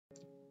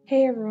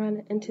Hey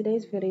everyone, in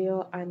today's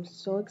video, I'm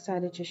so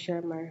excited to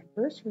share my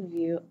first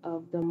review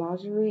of the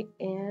Mossery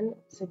and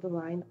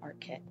Sibylline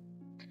art kit.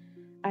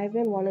 I've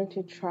been wanting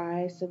to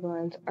try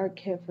Sibylline's art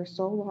kit for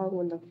so long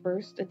when the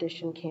first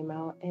edition came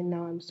out, and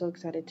now I'm so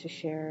excited to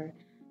share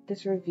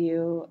this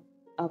review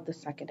of the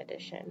second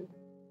edition.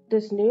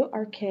 This new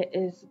art kit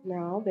is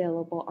now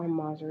available on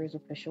Mossery's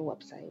official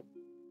website.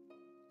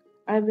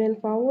 I've been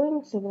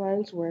following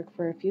Sibylline's work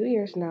for a few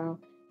years now,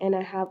 and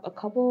I have a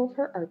couple of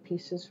her art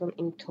pieces from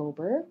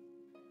Inktober.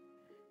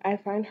 I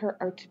find her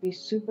art to be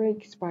super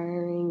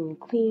inspiring and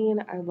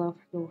clean. I love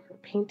her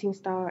painting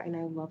style and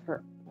I love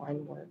her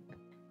line work.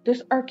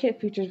 This art kit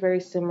features very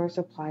similar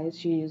supplies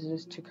she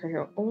uses to create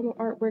her own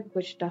artwork,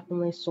 which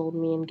definitely sold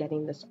me in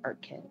getting this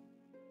art kit.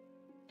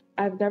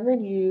 I've never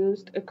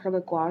used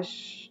acrylic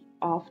gouache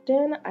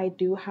often. I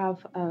do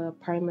have a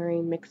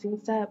primary mixing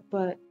set,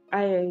 but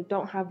I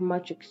don't have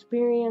much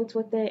experience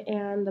with it,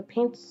 and the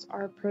paints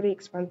are pretty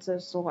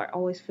expensive, so I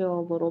always feel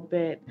a little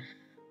bit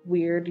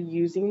weird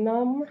using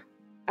them.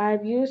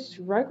 I've used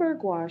regular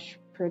gouache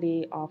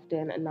pretty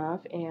often enough,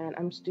 and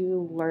I'm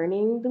still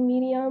learning the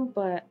medium,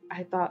 but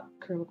I thought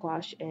acrylic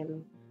gouache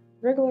and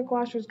regular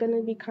gouache was going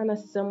to be kind of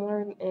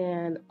similar,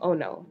 and oh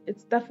no,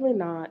 it's definitely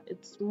not.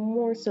 It's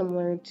more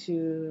similar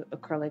to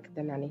acrylic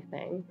than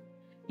anything.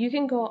 You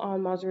can go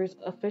on Mossery's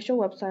official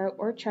website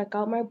or check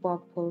out my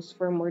blog post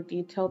for a more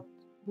detailed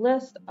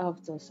list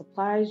of the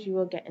supplies you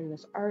will get in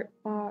this art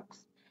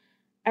box.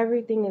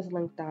 Everything is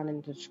linked down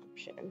in the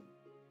description.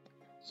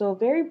 So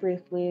very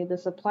briefly, the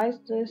supplies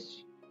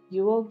list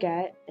you will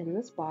get in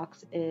this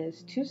box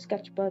is 2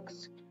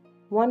 sketchbooks.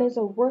 One is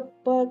a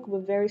workbook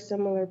with very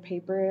similar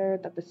paper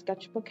that the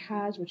sketchbook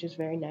has, which is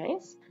very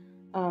nice.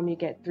 You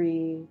get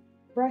 3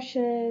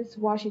 brushes,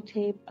 washi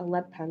tape, a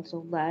lead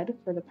pencil, lead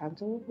for the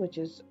pencil, which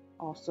is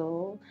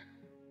also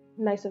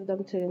nice of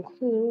them to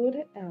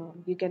include.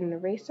 You get an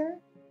eraser,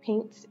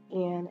 paints,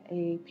 and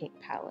a paint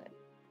palette.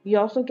 You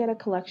also get a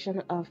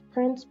collection of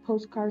prints,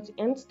 postcards,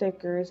 and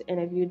stickers, and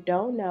if you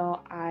don't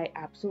know, I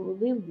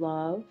absolutely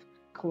love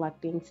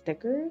collecting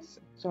stickers,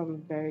 so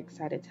I'm very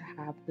excited to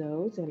have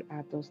those and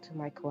add those to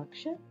my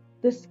collection.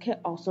 This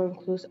kit also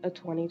includes a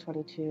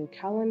 2022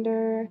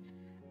 calendar,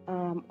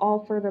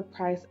 all for the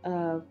price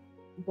of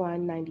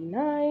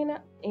 $1.99,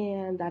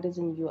 and that is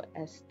in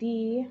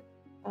USD.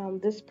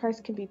 This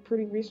price can be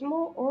pretty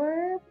reasonable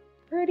or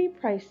pretty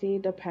pricey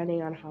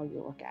depending on how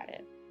you look at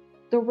it.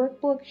 The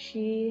workbook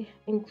she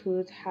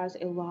includes has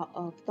a lot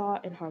of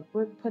thought and hard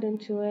work put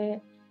into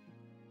it.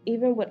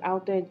 Even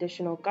without the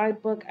additional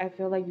guidebook, I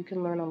feel like you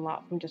can learn a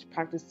lot from just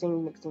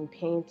practicing mixing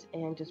paints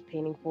and just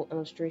painting full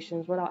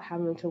illustrations without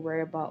having to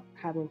worry about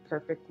having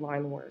perfect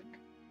line work.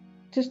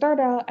 To start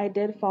out, I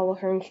did follow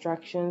her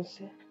instructions,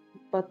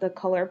 but the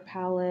color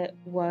palette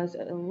was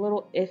a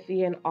little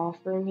iffy and off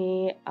for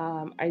me.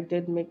 I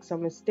did make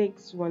some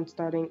mistakes when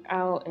starting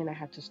out and I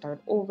had to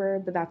start over,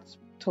 but that's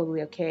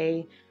totally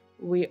okay.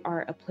 We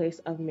are a place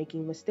of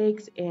making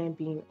mistakes and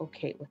being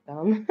okay with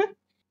them.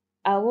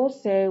 I will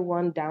say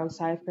one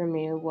downside for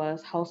me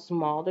was how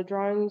small the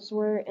drawings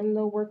were in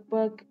the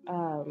workbook.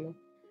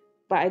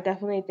 But I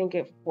definitely think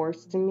it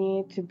forced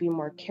me to be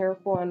more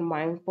careful and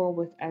mindful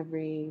with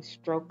every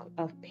stroke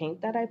of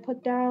paint that I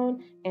put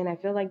down, and I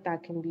feel like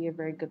that can be a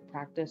very good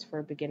practice for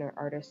a beginner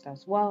artist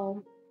as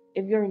well.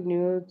 If you're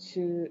new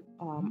to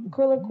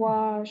acrylic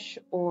gouache,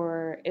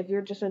 or if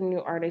you're just a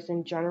new artist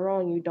in general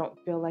and you don't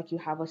feel like you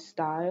have a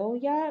style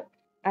yet,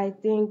 I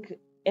think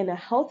in a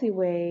healthy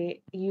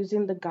way,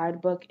 using the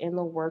guidebook and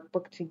the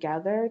workbook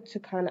together to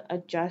kind of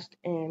adjust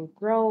and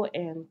grow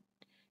and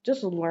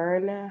just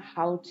learn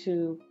how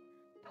to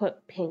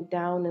put paint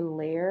down and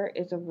layer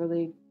is a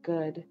really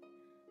good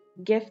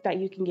gift that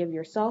you can give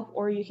yourself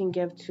or you can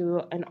give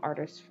to an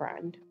artist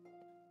friend.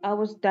 I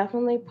was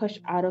definitely pushed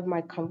out of my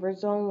comfort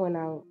zone when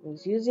I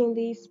was using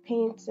these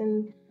paints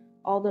and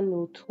all the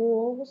new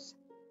tools.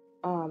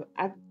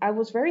 I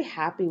was very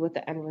happy with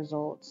the end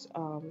results,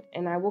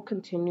 and I will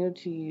continue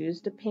to use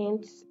the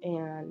paints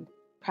and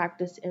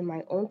practice in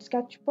my own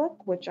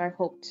sketchbook, which I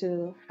hope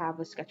to have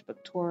a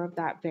sketchbook tour of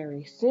that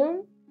very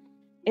soon.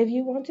 If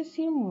you want to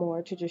see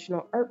more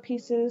traditional art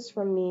pieces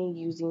from me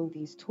using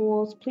these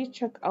tools, please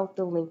check out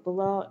the link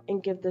below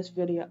and give this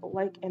video a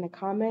like and a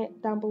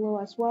comment down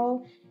below as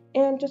well.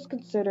 And just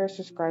consider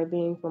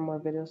subscribing for more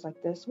videos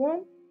like this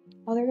one.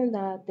 Other than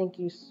that, thank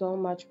you so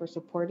much for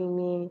supporting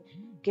me.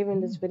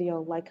 Giving this video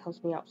a like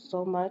helps me out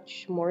so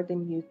much, more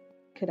than you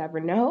could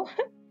ever know.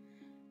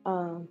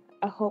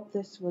 I hope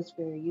this was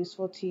very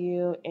useful to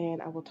you,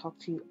 and I will talk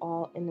to you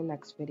all in the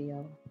next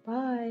video.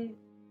 Bye!